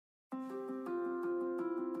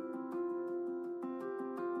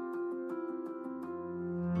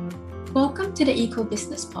Welcome to the Eco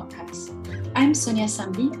Business Podcast. I'm Sonia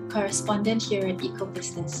Sambi, correspondent here at Eco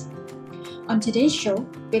Business. On today's show,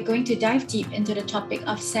 we're going to dive deep into the topic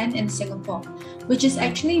of sand in Singapore, which is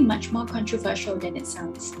actually much more controversial than it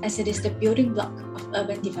sounds, as it is the building block of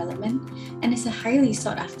urban development and is a highly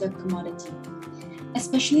sought after commodity.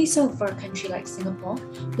 Especially so for a country like Singapore,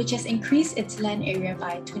 which has increased its land area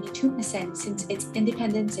by 22% since its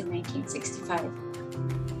independence in 1965.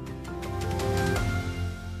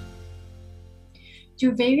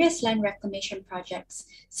 Through various land reclamation projects,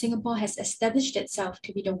 Singapore has established itself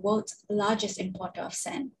to be the world's largest importer of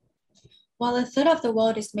sand. While a third of the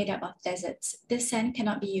world is made up of deserts, this sand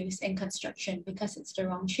cannot be used in construction because it's the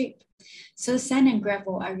wrong shape. So sand and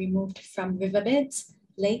gravel are removed from riverbeds,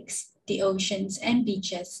 lakes, the oceans, and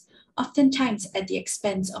beaches, oftentimes at the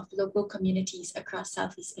expense of local communities across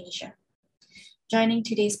Southeast Asia. Joining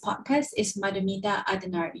today's podcast is Madhumita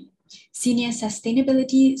Adenari, Senior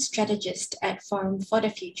Sustainability Strategist at Forum for the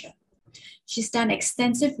Future. She's done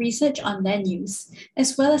extensive research on land use,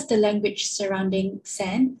 as well as the language surrounding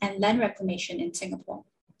sand and land reclamation in Singapore.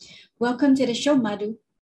 Welcome to the show, Madhu.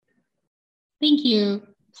 Thank you,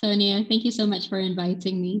 Sonia. Thank you so much for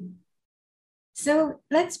inviting me. So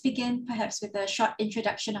let's begin perhaps with a short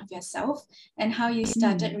introduction of yourself and how you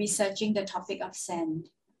started researching the topic of sand.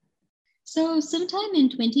 So sometime in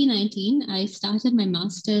 2019, I started my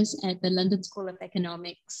master's at the London School of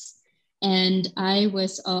Economics, and I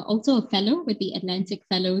was also a fellow with the Atlantic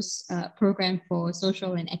Fellows Program for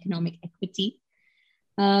Social and Economic Equity.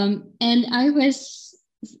 And I was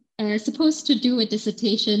supposed to do a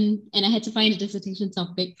dissertation, and I had to find a dissertation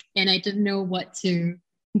topic, and I didn't know what to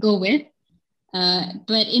go with.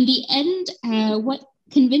 But in the end, what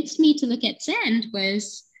convinced me to look at sand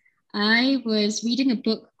was I was reading a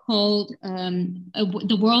book called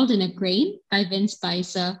The World in a Grain by Vince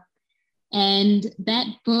Beiser. And that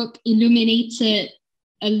book illuminated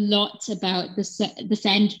a lot about the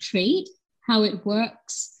sand trade, how it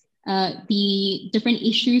works, the different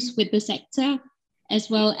issues with the sector, as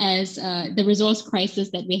well as the resource crisis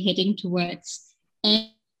that we're heading towards. And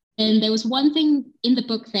there was one thing in the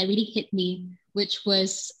book that really hit me, which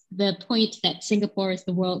was the point that Singapore is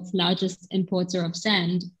the world's largest importer of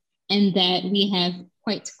sand, and that we have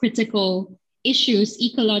quite critical issues,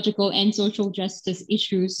 ecological and social justice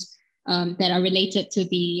issues that are related to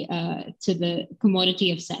the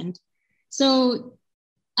commodity of sand. So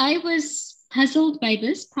I was puzzled by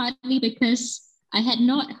this, partly because I had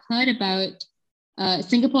not heard about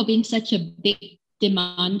Singapore being such a big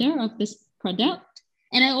demander of this product.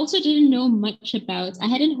 And I also didn't know much I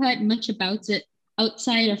hadn't heard much about it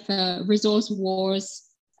outside of resource wars,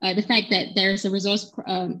 the fact that there's a resource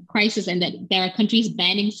crisis and that there are countries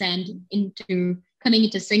banning sand coming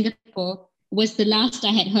into Singapore was the last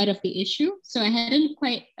I had heard of the issue. So I hadn't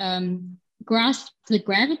quite grasped the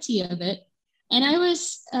gravity of it. And I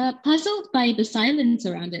was puzzled by the silence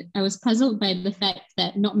around it. I was puzzled by the fact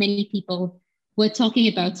that not many people were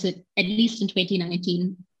talking about it, at least in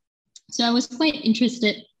 2019. So I was quite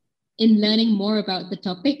interested in learning more about the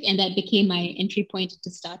topic, and that became my entry point to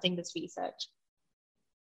starting this research.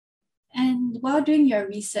 And while doing your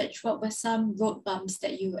research, what were some road bumps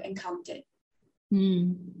that you encountered?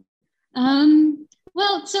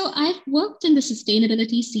 Well, so I've worked in the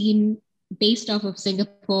sustainability scene based off of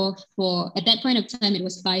Singapore for, at that point of time, it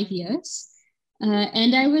was 5 years.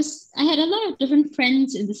 And I had a lot of different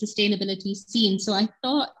friends in the sustainability scene. So I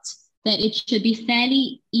thought that it should be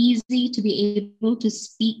fairly easy to be able to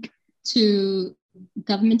speak to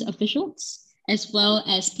government officials, as well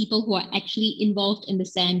as people who are actually involved in the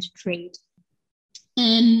sand trade.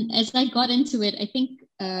 And as I got into it, I think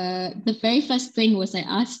the very first thing was I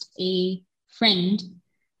asked a friend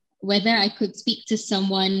whether I could speak to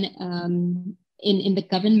someone in the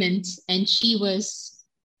government. And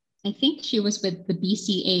I think she was with the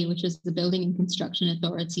BCA, which is the Building and Construction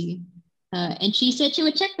Authority. And she said she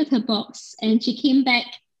would check with her boss, and she came back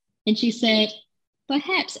and she said,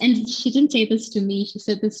 perhaps, and she didn't say this to me, she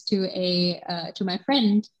said this to my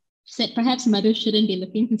friend. She said, perhaps Madhu shouldn't be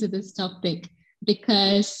looking into this topic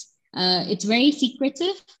because it's very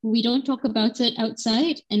secretive. We don't talk about it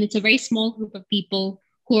outside, and it's a very small group of people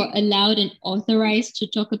who are allowed and authorized to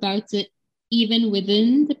talk about it, even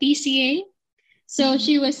within the BCA. So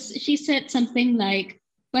she said something like,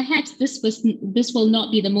 perhaps this will not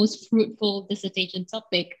be the most fruitful dissertation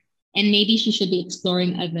topic, and maybe she should be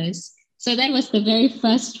exploring others. So that was the very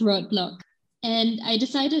first roadblock. And I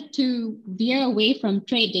decided to veer away from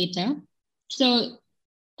trade data. So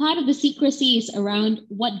part of the secrecy is around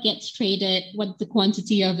what gets traded, what's the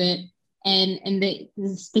quantity of it, and the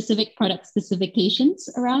specific product specifications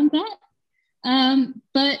around that.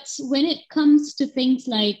 But when it comes to things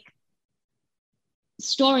like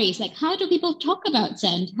stories, like how do people talk about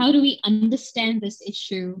sand? How do we understand this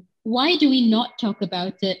issue? Why do we not talk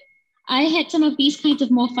about it? I had some of these kinds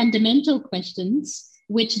of more fundamental questions,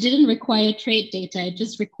 which didn't require trade data. It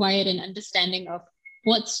just required an understanding of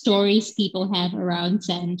what stories people have around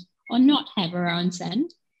sand or not have around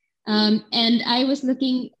sand. And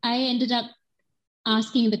I ended up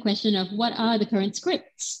asking the question of what are the current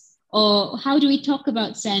scripts, or how do we talk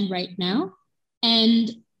about sand right now? And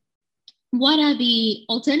what are the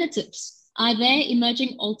alternatives? Are there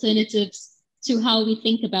emerging alternatives to how we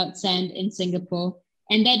think about sand in Singapore?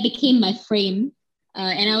 And that became my frame.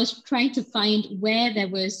 And I was trying to find where there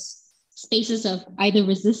was spaces of either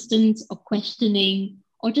resistance or questioning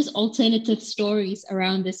or just alternative stories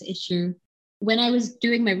around this issue. When I was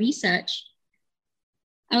doing my research,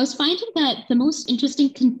 I was finding that the most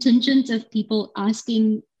interesting contingent of people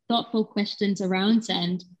asking thoughtful questions around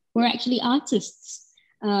sand were actually artists.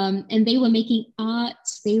 And they were making art,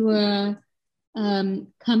 they were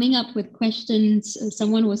coming up with questions.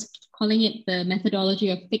 Someone was calling it the methodology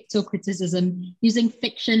of fictocriticism, using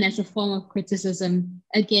fiction as a form of criticism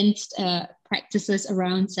against practices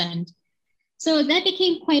around sand. So that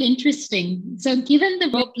became quite interesting. So given the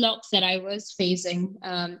roadblocks that I was facing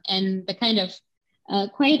and the kind of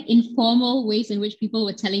quite informal ways in which people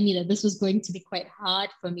were telling me that this was going to be quite hard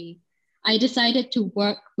for me, I decided to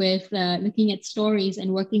work with looking at stories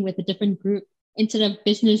and working with a different group instead of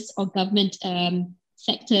business or government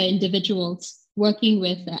sector individuals, working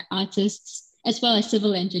with artists as well as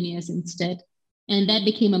civil engineers instead. And that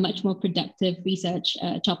became a much more productive research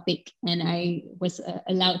topic, and I was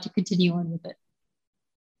allowed to continue on with it.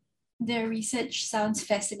 The research sounds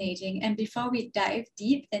fascinating. And before we dive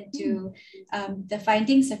deep into the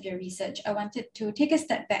findings of your research, I wanted to take a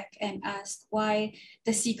step back and ask why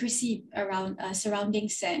the secrecy around surrounding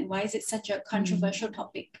sand. Why is it such a controversial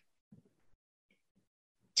topic?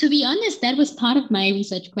 To be honest, that was part of my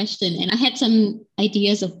research question, and I had some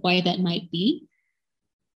ideas of why that might be.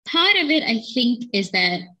 Part of it, I think, is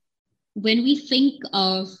that when we think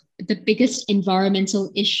of the biggest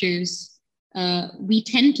environmental issues, we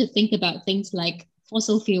tend to think about things like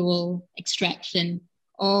fossil fuel extraction,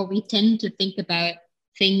 or we tend to think about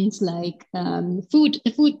things like the food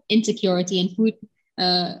insecurity and food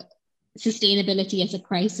sustainability as a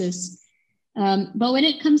crisis. But when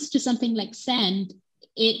it comes to something like sand,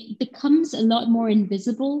 it becomes a lot more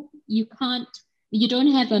invisible. You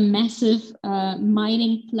don't have a massive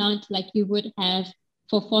mining plant like you would have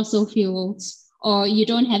for fossil fuels, or you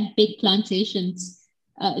don't have big plantations.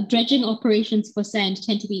 Dredging operations for sand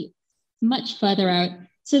tend to be much further out.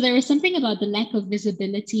 So there is something about the lack of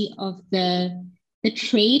visibility of the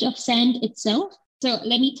trade of sand itself. So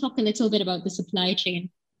let me talk a little bit about the supply chain.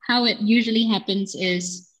 How it usually happens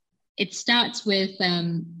is it starts with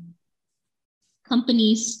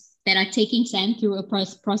companies that are taking sand through a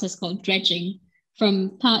process called dredging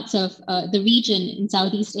from parts of the region in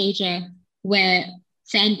Southeast Asia where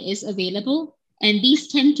sand is available. And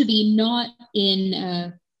these tend to be not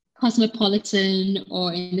in cosmopolitan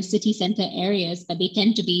or in the city center areas, but they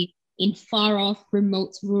tend to be in far off,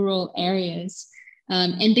 remote, rural areas.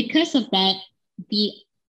 And because of that, the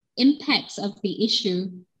impacts of the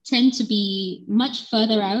issue tend to be much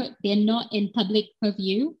further out. They're not in public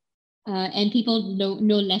purview, and people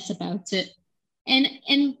know less about it. And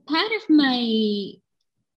part of my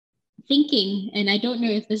thinking, and I don't know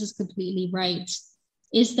if this is completely right,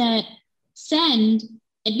 is that sand,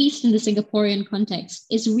 at least in the Singaporean context,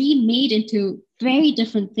 is remade into very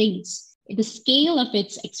different things. The scale of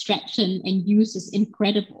its extraction and use is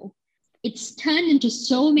incredible. It's turned into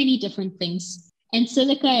so many different things. And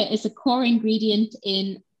silica is a core ingredient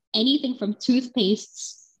in anything from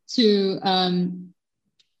toothpastes to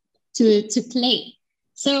clay.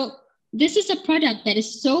 So this is a product that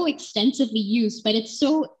is so extensively used, but it's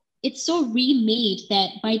so remade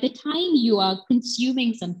that by the time you are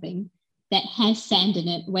consuming something that has sand in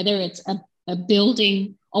it, whether it's a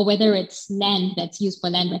building or whether it's land that's used for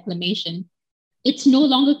land reclamation, it's no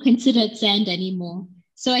longer considered sand anymore.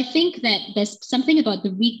 So I think that there's something about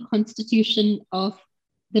the reconstitution of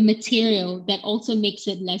the material that also makes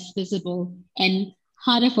it less visible and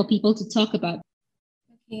harder for people to talk about.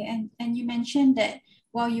 Okay, and you mentioned that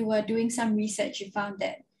while you were doing some research, you found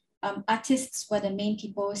that artists were the main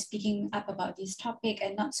people speaking up about this topic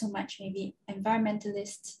and not so much maybe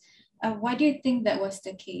environmentalists. Why do you think that was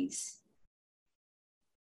the case?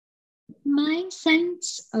 My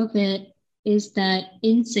sense of it is that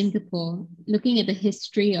in Singapore, looking at the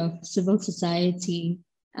history of civil society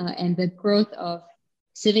and the growth of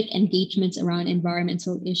civic engagements around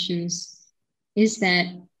environmental issues, is that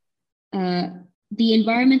the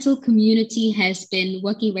environmental community has been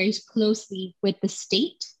working very closely with the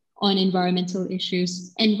state on environmental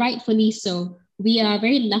issues, and rightfully so. We are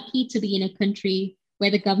very lucky to be in a country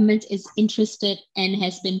where the government is interested and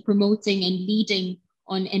has been promoting and leading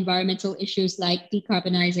on environmental issues like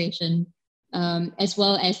decarbonization, as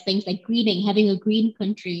well as things like greening. Having a green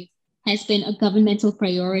country has been a governmental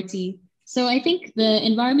priority. So I think the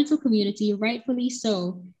environmental community, rightfully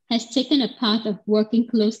so, has taken a path of working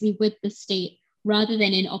closely with the state rather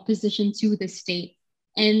than in opposition to the state.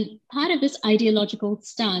 And part of this ideological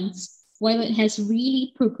stance, while it has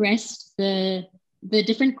really progressed the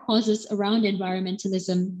different causes around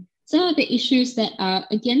environmentalism, some of the issues that are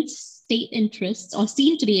against state interests or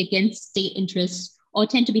seem to be against state interests or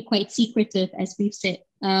tend to be quite secretive, as we've said,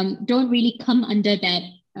 don't really come under that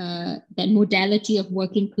modality of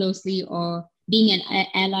working closely or being an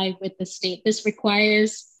ally with the state. This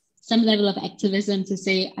requires some level of activism to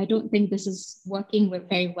say, I don't think this is working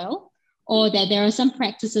very well, or that there are some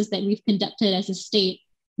practices that we've conducted as a state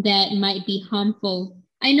that might be harmful.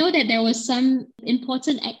 I know that there was some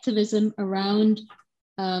important activism around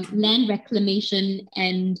land reclamation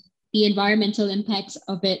and the environmental impacts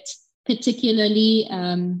of it, particularly,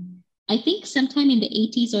 I think sometime in the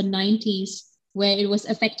 80s or 90s, where it was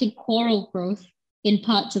affecting coral growth in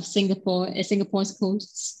parts of Singapore, Singapore's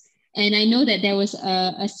coasts. And I know that there was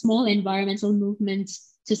a small environmental movement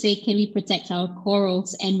to say, can we protect our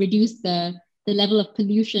corals and reduce the level of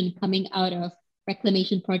pollution coming out of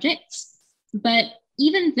reclamation projects? But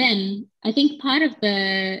even then, I think part of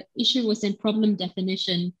the issue was in problem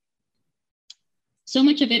definition. So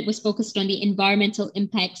much of it was focused on the environmental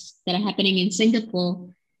impacts that are happening in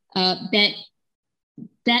Singapore,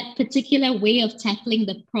 that particular way of tackling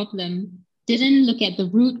the problem didn't look at the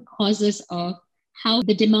root causes of how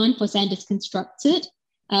the demand for sand is constructed,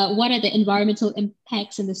 what are the environmental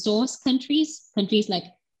impacts in the source countries like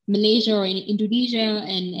Malaysia or in Indonesia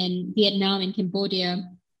and Vietnam and Cambodia.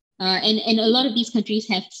 And a lot of these countries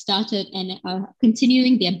have started and are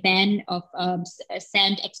continuing their ban of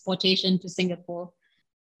sand exportation to Singapore.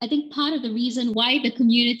 I think part of the reason why the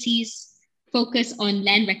communities focus on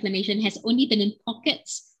land reclamation has only been in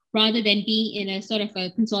pockets rather than being in a sort of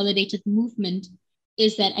a consolidated movement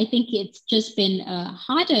is that I think it's just been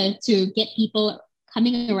harder to get people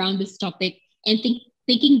coming around this topic and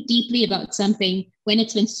thinking deeply about something when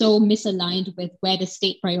it's been so misaligned with where the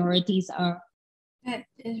state priorities are. That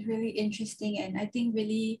is really interesting. And I think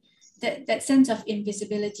really that sense of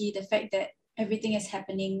invisibility, the fact that everything is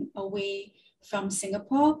happening away from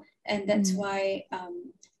Singapore, and that's why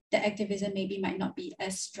the activism maybe might not be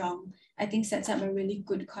as strong, I think sets up a really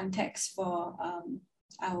good context for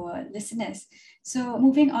our listeners. So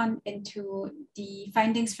moving on into the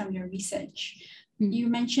findings from your research, you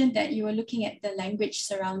mentioned that you were looking at the language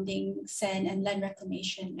surrounding sand and land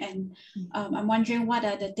reclamation, and I'm wondering what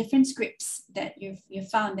are the different scripts that you've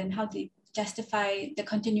found and how they justify the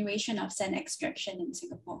continuation of sand extraction in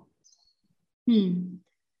Singapore?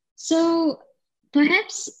 So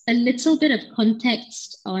perhaps a little bit of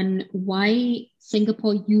context on why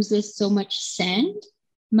Singapore uses so much sand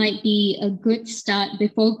might be a good start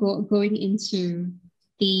before going into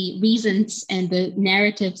the reasons and the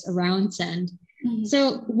narratives around sand.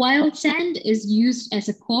 So while sand is used as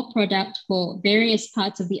a core product for various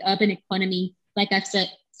parts of the urban economy, like I've said,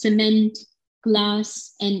 cement,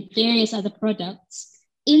 glass, and various other products,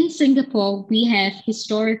 in Singapore, we have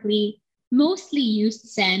historically mostly used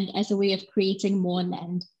sand as a way of creating more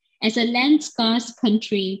land. As a land-scarce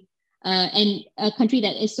country and a country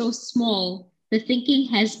that is so small, the thinking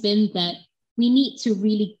has been that we need to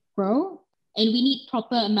really grow and we need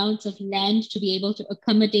proper amounts of land to be able to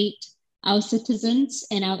accommodate our citizens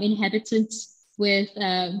and our inhabitants with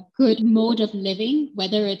a good mode of living,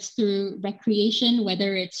 whether it's through recreation,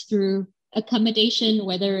 whether it's through accommodation,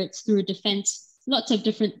 whether it's through defense, lots of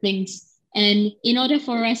different things. And in order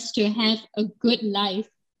for us to have a good life,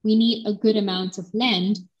 we need a good amount of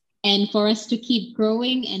land. And for us to keep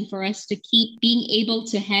growing and for us to keep being able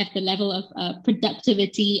to have the level of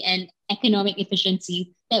productivity and economic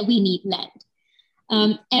efficiency that we need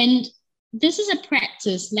land. And this is a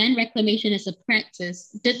practice, land reclamation as a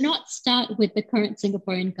practice, did not start with the current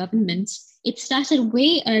Singaporean government. It started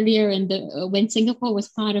way earlier when Singapore was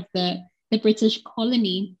part of the British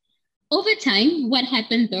colony. Over time, what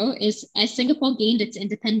happened though is as Singapore gained its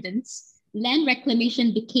independence, land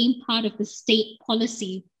reclamation became part of the state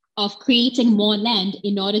policy of creating more land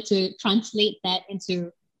in order to translate that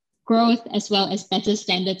into growth as well as better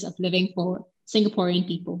standards of living for Singaporean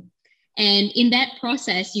people. And in that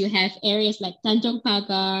process, you have areas like Tanjong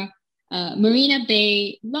Pagar, Marina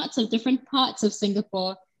Bay, lots of different parts of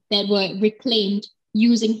Singapore that were reclaimed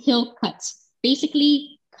using hill cuts,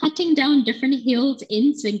 basically cutting down different hills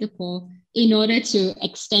in Singapore in order to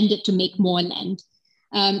extend it to make more land.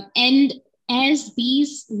 And as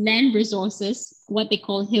these land resources, what they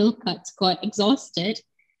call hill cuts, got exhausted,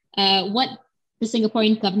 what the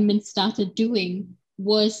Singaporean government started doing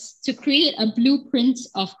was to create a blueprint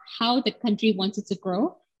of how the country wanted to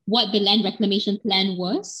grow, what the land reclamation plan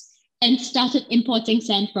was, and started importing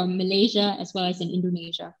sand from Malaysia as well as in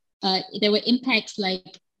Indonesia. There were impacts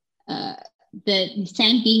like the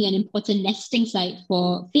sand being an important nesting site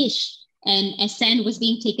for fish. And as sand was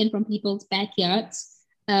being taken from people's backyards,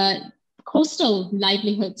 coastal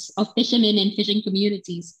livelihoods of fishermen and fishing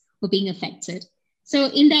communities were being affected. So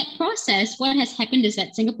in that process, what has happened is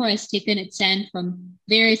that Singapore has taken its sand from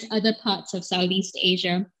various other parts of Southeast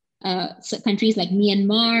Asia, so countries like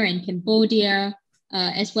Myanmar and Cambodia,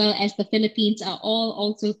 as well as the Philippines, are all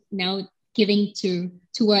also now giving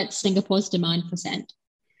towards Singapore's demand for sand.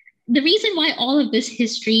 The reason why all of this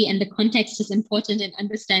history and the context is important in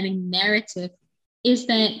understanding narrative is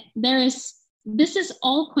that this is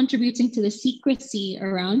all contributing to the secrecy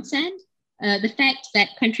around sand. The fact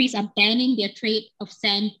that countries are banning their trade of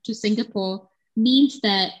sand to Singapore means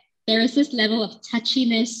that there is this level of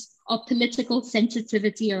touchiness or political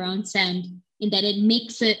sensitivity around sand, in that it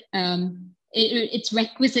makes it, it's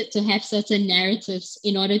requisite to have certain narratives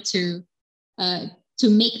in order to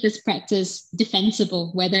make this practice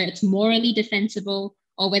defensible, whether it's morally defensible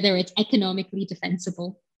or whether it's economically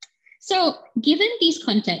defensible. So given these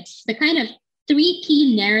contexts, the kind of three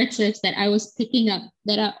key narratives that I was picking up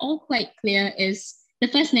that are all quite clear is the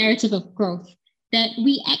first narrative of growth, that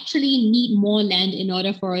we actually need more land in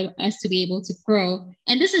order for us to be able to grow.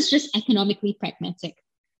 And this is just economically pragmatic.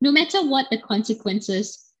 No matter what the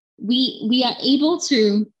consequences, we are able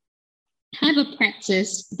to have a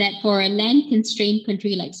practice that for a land-constrained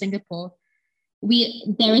country like Singapore,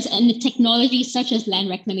 there is a technology such as land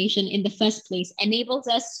reclamation in the first place enables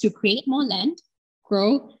us to create more land,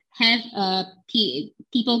 grow, have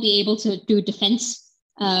people be able to do defense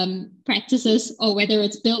practices, or whether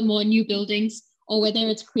it's build more new buildings, or whether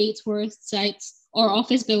it's create tourist sites or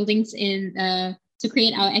office buildings to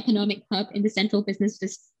create our economic hub in the central business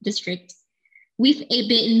district. We've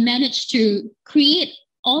managed to create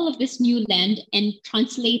all of this new land and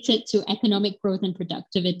translate it to economic growth and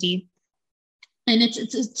productivity. And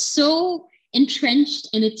it's so entrenched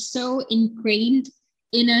and it's so ingrained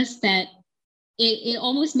in us that it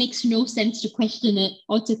almost makes no sense to question it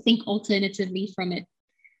or to think alternatively from it.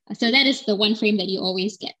 So that is the one frame that you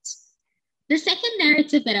always get. The second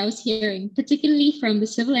narrative that I was hearing, particularly from the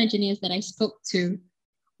civil engineers that I spoke to,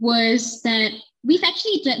 was that we've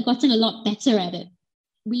actually gotten a lot better at it.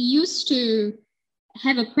 We used to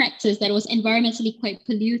have a practice that was environmentally quite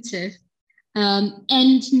pollutive.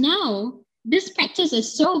 And now this practice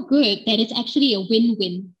is so good that it's actually a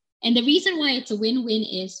win-win. And the reason why it's a win-win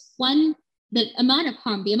is, one, the amount of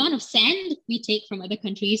harm, the amount of sand we take from other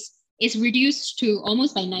countries is reduced to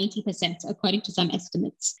almost by 90%, according to some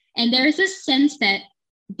estimates. And there is this sense that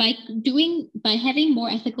by having more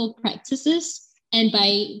ethical practices and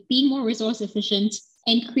by being more resource efficient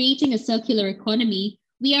and creating a circular economy,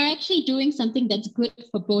 we are actually doing something that's good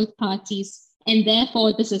for both parties. And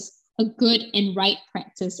therefore, this is a good and right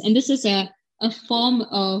practice. And this is a form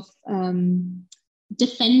of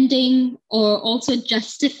defending or also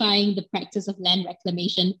justifying the practice of land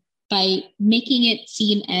reclamation by making it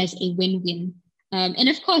seem as a win-win. And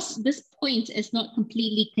of course, this point is not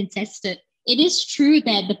completely contested. It is true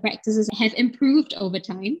that the practices have improved over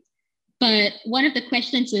time, but one of the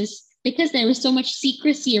questions is, because there is so much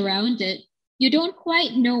secrecy around it, you don't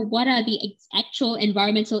quite know what are the actual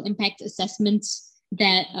environmental impact assessments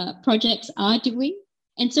that projects are doing.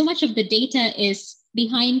 And so much of the data is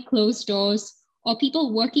behind closed doors, or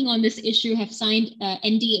people working on this issue have signed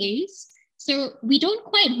NDAs. So we don't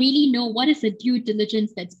quite really know what is the due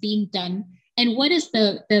diligence that's being done and what is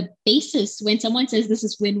the basis when someone says this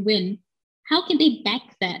is win-win. How can they back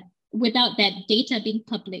that without that data being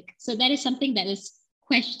public? So that is something that is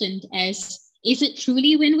questioned as, is it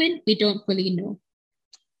truly win-win? We don't fully know.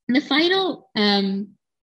 And the final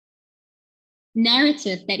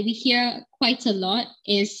narrative that we hear quite a lot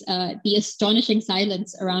is the astonishing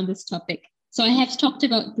silence around this topic. So I have talked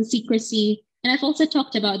about the secrecy, and I've also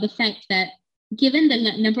talked about the fact that given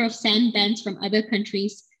the number of sand bans from other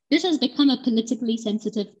countries, this has become a politically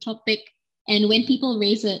sensitive topic. And when people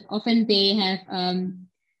raise it, often they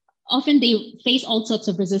face all sorts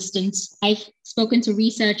of resistance. I've spoken to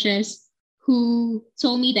researchers who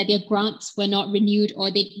told me that their grants were not renewed,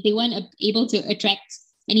 or they weren't able to attract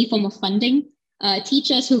any form of funding.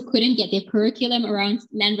 Teachers who couldn't get their curriculum around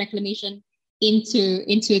land reclamation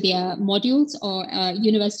into their modules or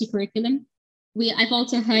university curriculum. I've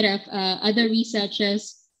also heard of other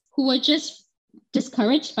researchers who were just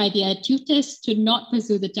discouraged by their tutors to not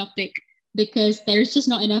pursue the topic because there's just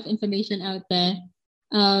not enough information out there.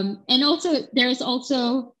 And also, there's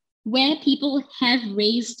also where people have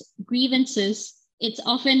raised grievances, it's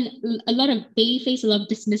often they face a lot of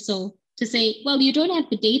dismissal to say, well, you don't have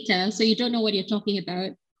the data, so you don't know what you're talking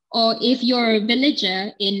about. Or if you're a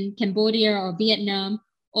villager in Cambodia or Vietnam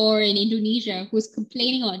or in Indonesia who's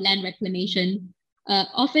complaining about land reclamation,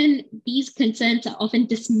 often these concerns are often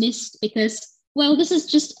dismissed because, well, this is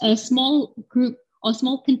just a small group or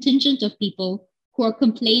small contingent of people who are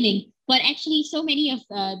complaining. But actually, so many of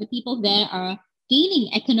the people there are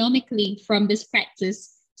gaining economically from this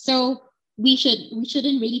practice. So we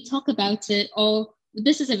shouldn't really talk about it, or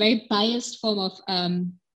this is a very biased form of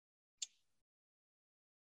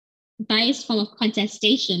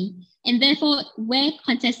contestation. And therefore, where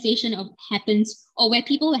contestation happens or where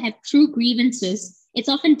people have true grievances, it's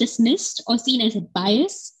often dismissed or seen as a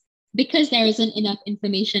bias because there isn't enough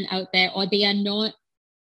information out there, or they are not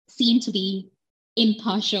seen to be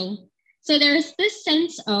impartial. So there is this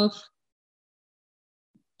sense of,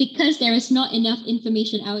 because there is not enough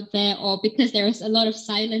information out there, or because there is a lot of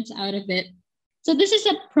silence out of it. So this is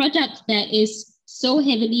a product that is so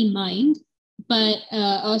heavily mined, but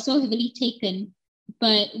or so heavily taken,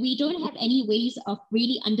 but we don't have any ways of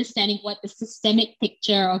really understanding what the systemic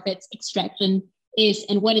picture of its extraction is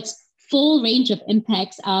and what its full range of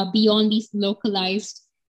impacts are beyond these localized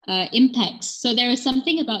impacts. So there is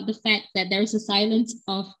something about the fact that there is a silence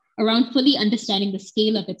around fully understanding the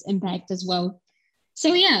scale of its impact as well.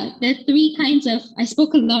 So yeah, the three kinds of, I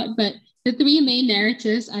spoke a lot, but the three main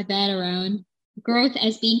narratives are that around growth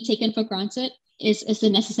as being taken for granted is a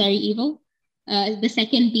necessary evil. The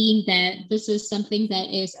second being that this is something that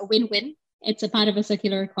is a win-win. It's a part of a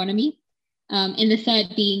circular economy. And the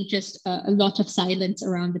third being just a lot of silence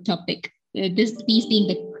around the topic. These being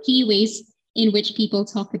the key ways in which people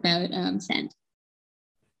talk about sand.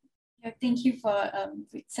 Yeah, thank you for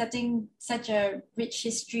setting such a rich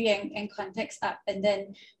history and context up, and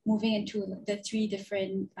then moving into the three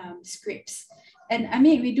different scripts. And I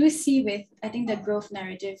mean, we do see with, I think, the growth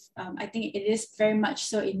narrative, I think it is very much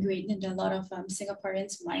so ingrained in a lot of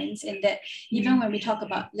Singaporeans' minds, in that even when we talk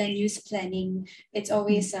about land use planning, it's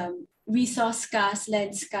always resource scarce,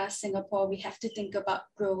 land scarce Singapore. We have to think about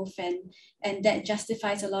growth, and that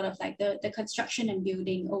justifies a lot of like the construction and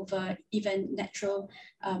building over even natural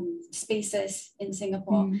spaces in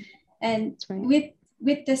Singapore. And right.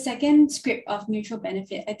 With the second script of mutual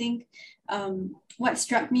benefit, I think what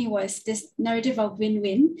struck me was this narrative of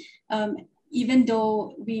win-win. Even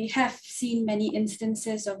though we have seen many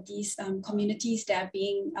instances of these communities that are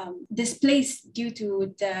being displaced due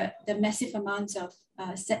to the massive amounts of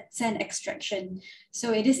sand extraction.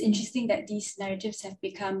 So it is interesting that these narratives have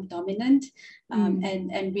become dominant,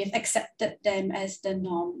 and we have accepted them as the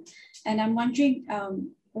norm. And I'm wondering,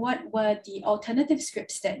 what were the alternative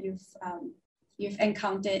scripts that you've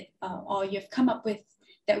encountered or you've come up with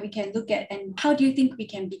that we can look at, and how do you think we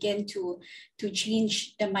can begin to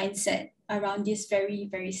change the mindset around these very,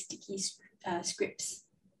 very sticky scripts?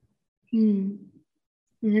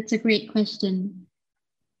 That's a great question.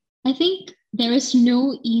 I think there is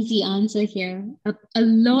no easy answer here. A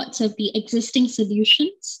lot of the existing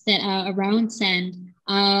solutions that are around sand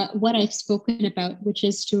are what I've spoken about, which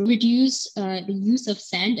is to reduce the use of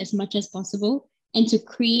sand as much as possible and to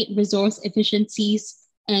create resource efficiencies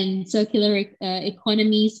and circular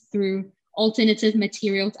economies through alternative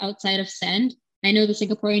materials outside of sand. I know the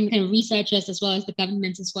Singaporean kind of researchers, as well as the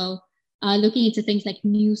governments as well, are looking into things like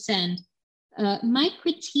new sand. My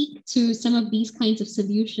critique to some of these kinds of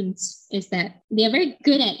solutions is that they are very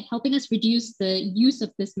good at helping us reduce the use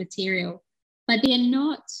of this material, but they are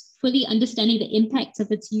not fully understanding the impacts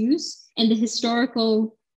of its use and the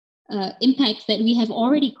historical impacts that we have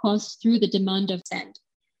already caused through the demand of sand.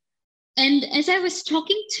 And as I was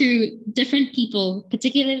talking to different people,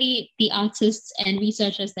 particularly the artists and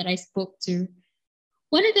researchers that I spoke to,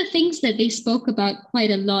 one of the things that they spoke about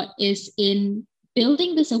quite a lot is in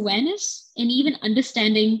building this awareness and even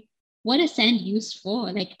understanding what is sand used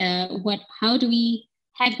for, like how do we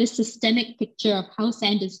have this systemic picture of how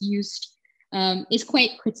sand is used is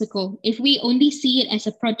quite critical. If we only see it as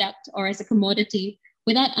a product or as a commodity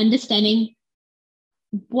without understanding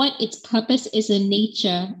what its purpose is in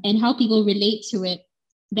nature and how people relate to it,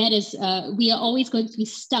 that is, we are always going to be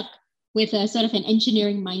stuck with a sort of an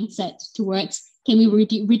engineering mindset towards, can we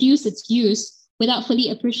reduce its use without fully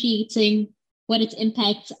appreciating what its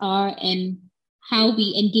impacts are, and how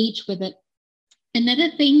we engage with it. Another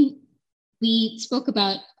thing we spoke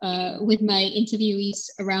about with my interviewees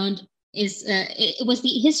around is it was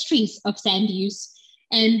the histories of sand use,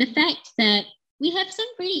 and the fact that we have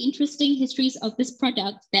some pretty interesting histories of this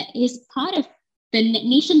product that is part of the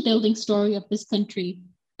nation building story of this country,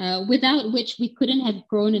 without which we couldn't have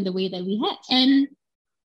grown in the way that we have. And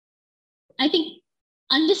I think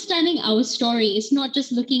understanding our story is not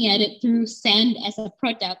just looking at it through sand as a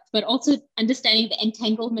product, but also understanding the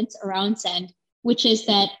entanglements around sand, which is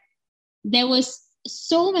that there was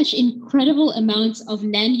so much incredible amounts of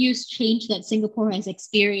land use change that Singapore has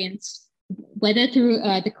experienced, whether through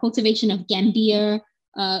the cultivation of gambia,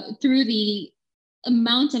 through the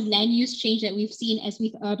amount of land use change that we've seen as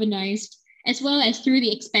we've urbanized, as well as through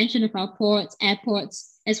the expansion of our ports,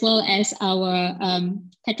 airports, as well as our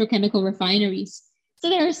petrochemical refineries. So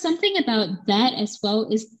there is something about that as well,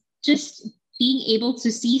 is just being able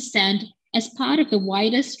to see sand as part of the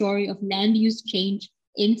wider story of land use change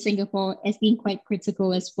in Singapore as being quite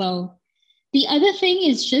critical as well. The other thing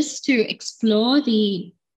is just to explore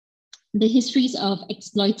the histories of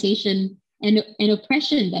exploitation and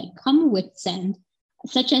oppression that come with sand,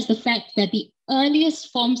 such as the fact that the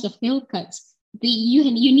earliest forms of hill cuts, you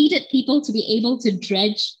needed people to be able to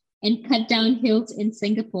dredge and cut down hills in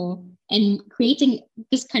Singapore, and creating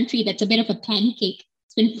this country that's a bit of a pancake.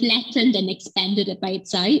 It's been flattened and expanded by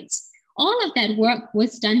its sides. All of that work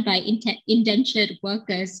was done by indentured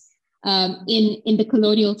workers in the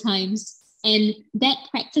colonial times. And that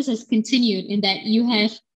practice has continued in that you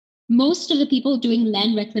have most of the people doing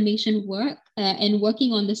land reclamation work and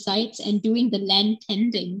working on the sites and doing the land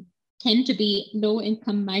tending tend to be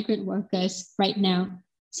low-income migrant workers right now.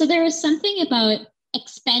 So there is something about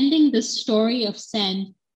expanding the story of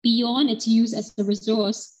sand beyond its use as a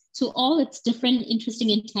resource to all its different interesting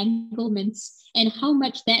entanglements and how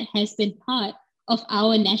much that has been part of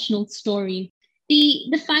our national story.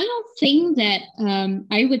 The final thing that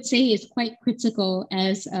I would say is quite critical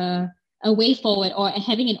as a way forward, or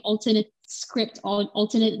having an alternate script or an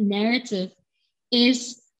alternate narrative,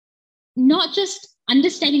 is not just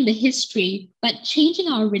understanding the history, but changing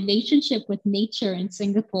our relationship with nature in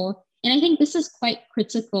Singapore. And I think this is quite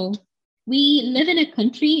critical. We live in a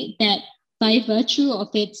country that, by virtue of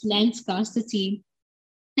its land scarcity,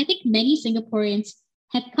 I think many Singaporeans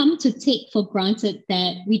have come to take for granted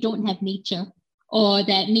that we don't have nature, or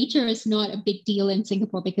that nature is not a big deal in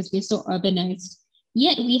Singapore because we're so urbanized.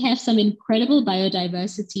 Yet we have some incredible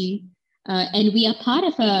biodiversity, and we are part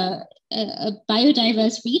of a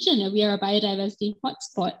biodiverse region, and we are a biodiversity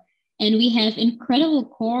hotspot. And we have incredible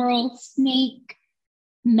coral, snake,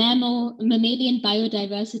 mammalian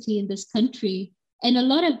biodiversity in this country. And a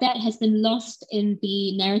lot of that has been lost in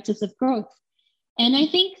the narratives of growth. And I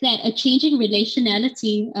think that a changing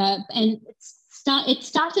relationality, and it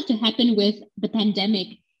started to happen with the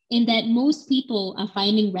pandemic, in that most people are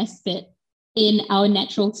finding respite in our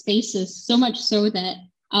natural spaces, so much so that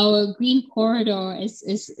our green corridor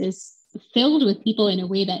is filled with people in a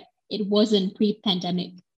way that it wasn't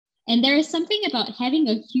pre-pandemic. And there is something about having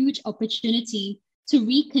a huge opportunity to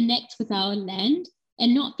reconnect with our land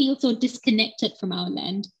and not feel so disconnected from our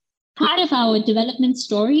land. Part of our development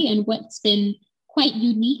story, and what's been quite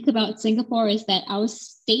unique about Singapore, is that our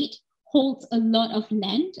state holds a lot of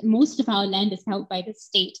land. Most of our land is held by the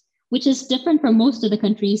state, which is different from most of the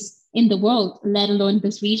countries in the world, let alone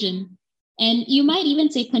this region. And you might even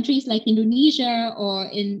say countries like Indonesia or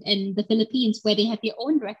in the Philippines, where they have their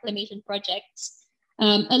own reclamation projects.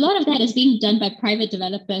 A lot of that is being done by private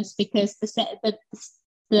developers because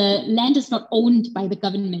the land is not owned by the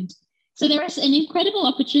government. So there is an incredible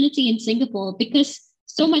opportunity in Singapore because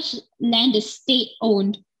so much land is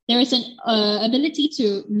state-owned. There is an ability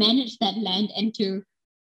to manage that land and to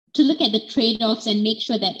look at the trade-offs and make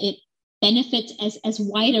sure that it benefits as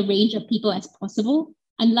wide a range of people as possible,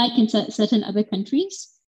 unlike in certain other countries.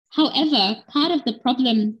 However, part of the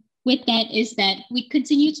problem with that is that we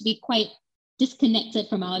continue to be quite disconnected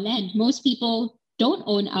from our land. Most people don't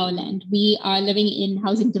own our land. We are living in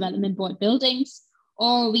housing development board buildings,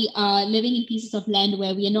 or we are living in pieces of land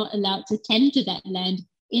where we are not allowed to tend to that land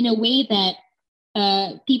in a way that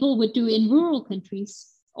people would do in rural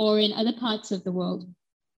countries or in other parts of the world.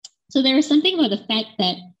 So there is something about the fact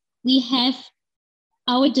that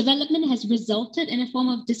our development has resulted in a form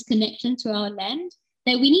of disconnection to our land,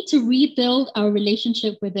 that we need to rebuild our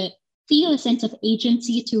relationship with it, feel a sense of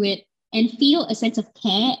agency to it, and feel a sense of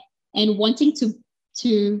care and wanting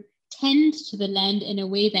to tend to the land in a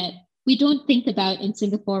way that we don't think about in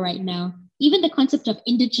Singapore right now. Even the concept of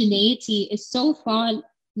indigeneity is so far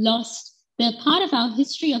lost the part of our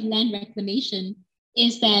history of land reclamation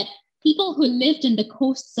is that people who lived in the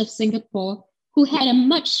coasts of Singapore, who had a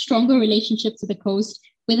much stronger relationship to the coast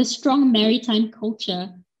with a strong maritime culture,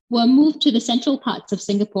 were moved to the central parts of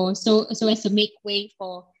Singapore so as to make way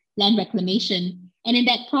for land reclamation. And in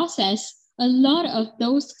that process, a lot of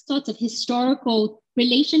those sorts of historical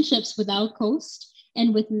relationships with our coast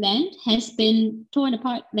and with land has been torn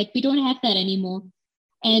apart. Like, we don't have that anymore.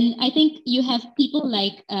 And I think you have people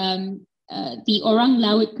like the Orang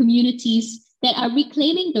Laut communities that are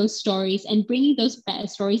reclaiming those stories and bringing those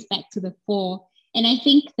stories back to the fore. And I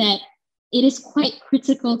think that it is quite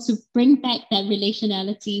critical to bring back that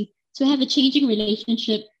relationality, to have a changing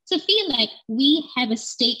relationship, to feel like we have a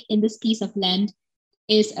stake in this piece of land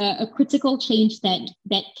is a critical change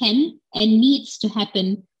that can and needs to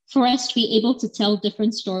happen for us to be able to tell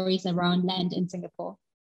different stories around land in Singapore.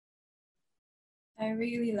 I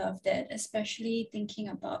really love that, especially thinking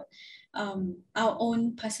about our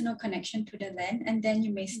own personal connection to the land, and then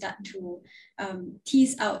you may start to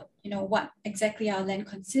tease out, what exactly our land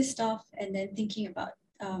consists of, and then thinking about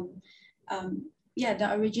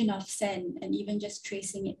the origin of sand, and even just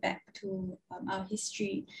tracing it back to our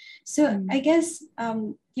history. So I guess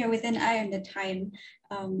with an eye on the time,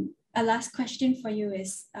 a last question for you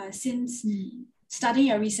is, since starting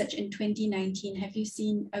your research in 2019, have you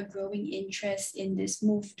seen a growing interest in this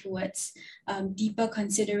move towards deeper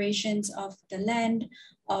considerations of the land,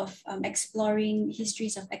 of exploring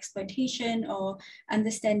histories of exploitation, or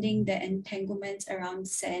understanding the entanglements around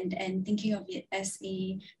sand and thinking of it as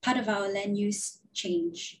a part of our land use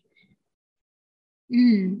change?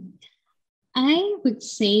 I would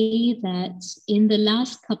say that in the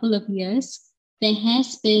last couple of years, there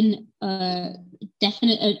has been a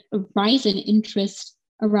definite rise in interest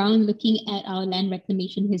around looking at our land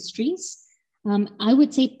reclamation histories. I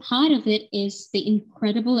would say part of it is the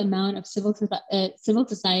incredible amount of civil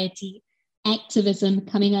society activism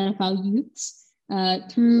coming out of our youths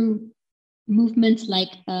through movements like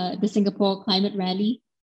the Singapore Climate Rally,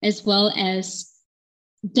 as well as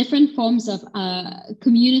different forms of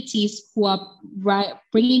communities who are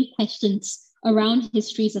bringing questions around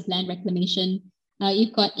histories of land reclamation.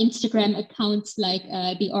 You've got Instagram accounts like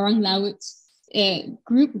the Orang Laut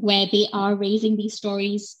group, where they are raising these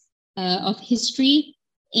stories of history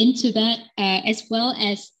into that, as well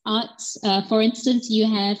as arts. For instance, you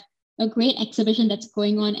have a great exhibition that's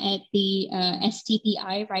going on at the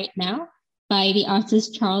STPI right now by the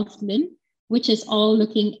artist Charles Lim, which is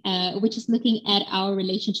looking at our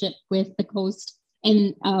relationship with the coast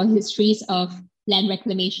and our histories of land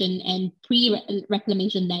reclamation and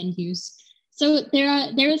pre-reclamation land use. So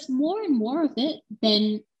there is more and more of it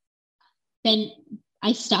than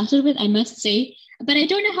I started with, I must say. But I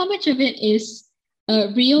don't know how much of it is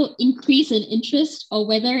a real increase in interest, or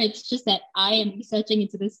whether it's just that I am researching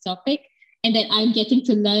into this topic and that I'm getting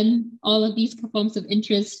to learn all of these forms of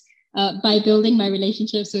interest by building my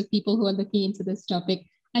relationships with people who are looking into this topic.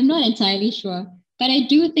 I'm not entirely sure, but I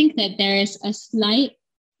do think that there is a slight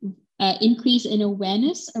increase in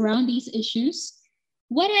awareness around these issues.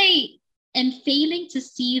 What I am failing to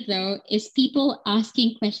see, though, is people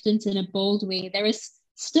asking questions in a bold way. There is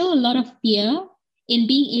still a lot of fear in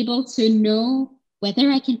being able to know whether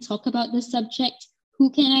I can talk about this subject, who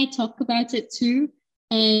can I talk about it to,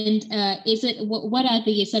 and what are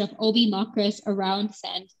the sort of OB markers around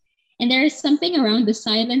sand? And there is something around the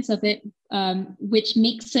silence of it, which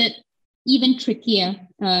makes it even trickier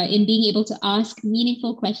in being able to ask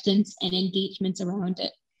meaningful questions and engagements around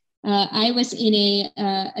it. I was in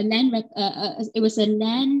it was a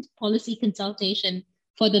land policy consultation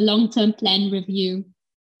for the long-term plan review,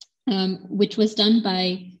 which was done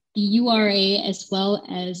by the URA as well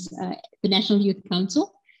as the National Youth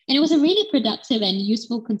Council. And it was a really productive and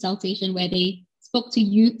useful consultation where they spoke to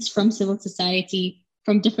youths from civil society,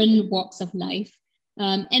 from different walks of life.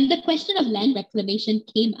 And the question of land reclamation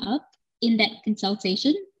came up in that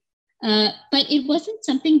consultation, but it wasn't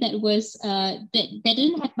something that was, that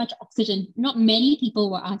didn't have much oxygen. Not many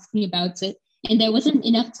people were asking about it, and there wasn't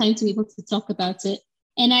enough time to be able to talk about it.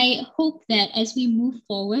 And I hope that as we move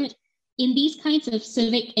forward in these kinds of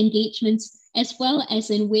civic engagements, as well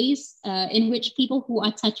as in ways in which people who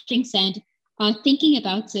are touching sand are thinking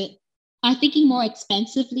about it, are thinking more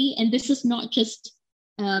expansively. And this is not just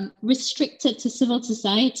restricted to civil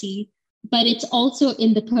society, but it's also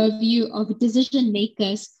in the purview of decision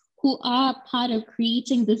makers who are part of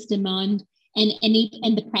creating this demand and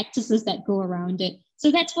the practices that go around it.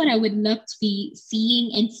 So that's what I would love to be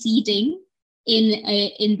seeing and seeding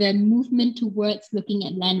in the movement towards looking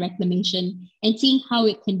at land reclamation and seeing how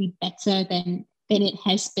it can be better than it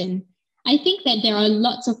has been. I think that there are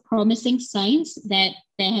lots of promising signs that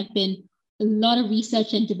there have been a lot of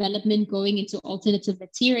research and development going into alternative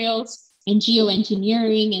materials and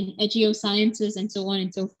geoengineering and geosciences and so on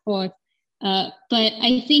and so forth. But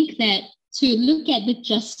I think that to look at the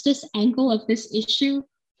justice angle of this issue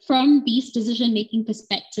from these decision-making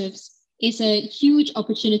perspectives is a huge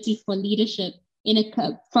opportunity for leadership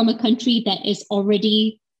from a country that is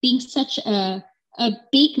already being such a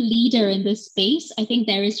big leader in this space. I think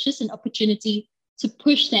there is just an opportunity to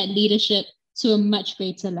push that leadership to a much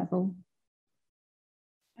greater level.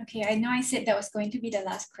 Okay, I know I said that was going to be the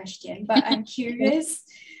last question, but I'm curious,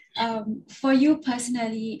 for you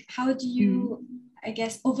personally, how do you, I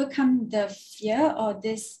guess, overcome the fear or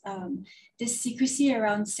this secrecy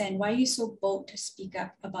around SEN? Why are you so bold to speak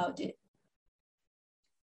up about it?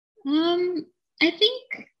 I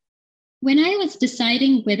think when I was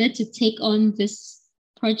deciding whether to take on this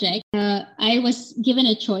project, I was given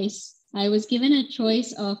a choice. I was given a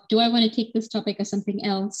choice of, do I want to take this topic or something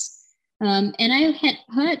else? And I had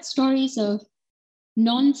heard stories of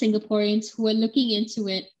non-Singaporeans who were looking into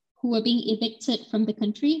it, who were being evicted from the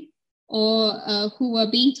country, or who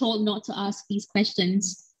were being told not to ask these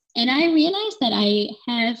questions. And I realized that I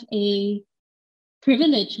have a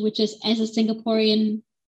privilege, which is as a Singaporean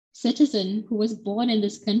citizen who was born in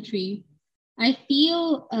this country, I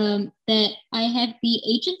feel that I have the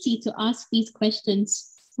agency to ask these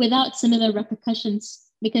questions without similar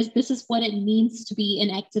repercussions, because this is what it means to be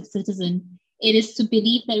an active citizen. It is to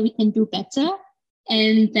believe that we can do better,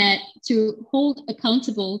 and that to hold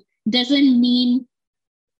accountable doesn't mean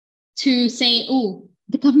to say, oh,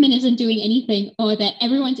 the government isn't doing anything or that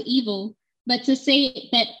everyone's evil, but to say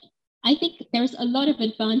that I think there's a lot of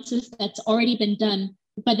advances that's already been done,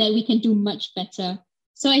 but that we can do much better.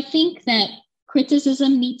 So I think that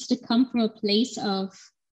criticism needs to come from a place of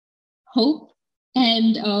hope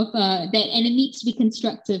and of that, and it needs to be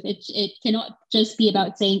constructive. It cannot just be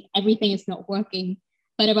about saying everything is not working,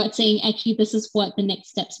 but about saying, actually, this is what the next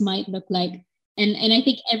steps might look like. And I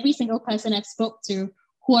think every single person I've spoke to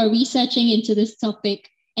who are researching into this topic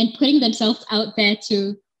and putting themselves out there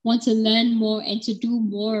to want to learn more and to do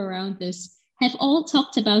more around this have all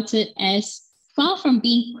talked about it as far from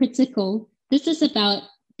being critical. This is about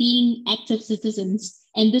being active citizens,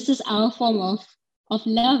 and this is our form of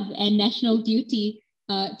love and national duty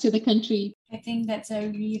to the country. I think that's a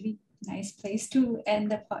really nice place to end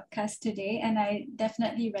the podcast today, and I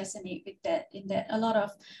definitely resonate with that, in that a lot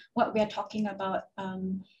of what we are talking about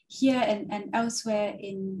here and elsewhere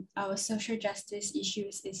in our social justice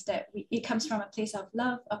issues is that it comes from a place of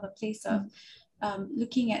love, of a place of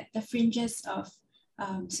looking at the fringes of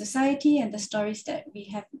society and the stories that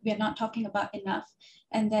we are not talking about enough,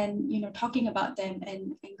 and then talking about them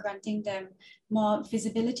and granting them more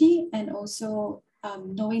visibility, and also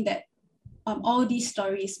knowing that all these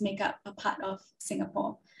stories make up a part of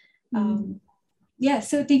Singapore.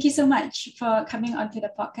 So thank you so much for coming onto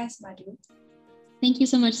the podcast, Madhu. Thank you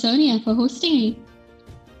so much, Sonia, for hosting me.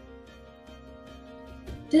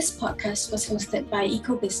 This podcast was hosted by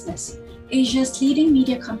EcoBusiness, Asia's leading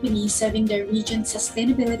media company serving the region's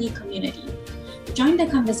sustainability community. Join the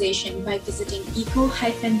conversation by visiting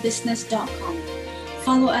eco-business.com.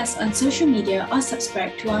 Follow us on social media or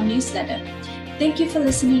subscribe to our newsletter. Thank you for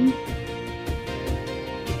listening.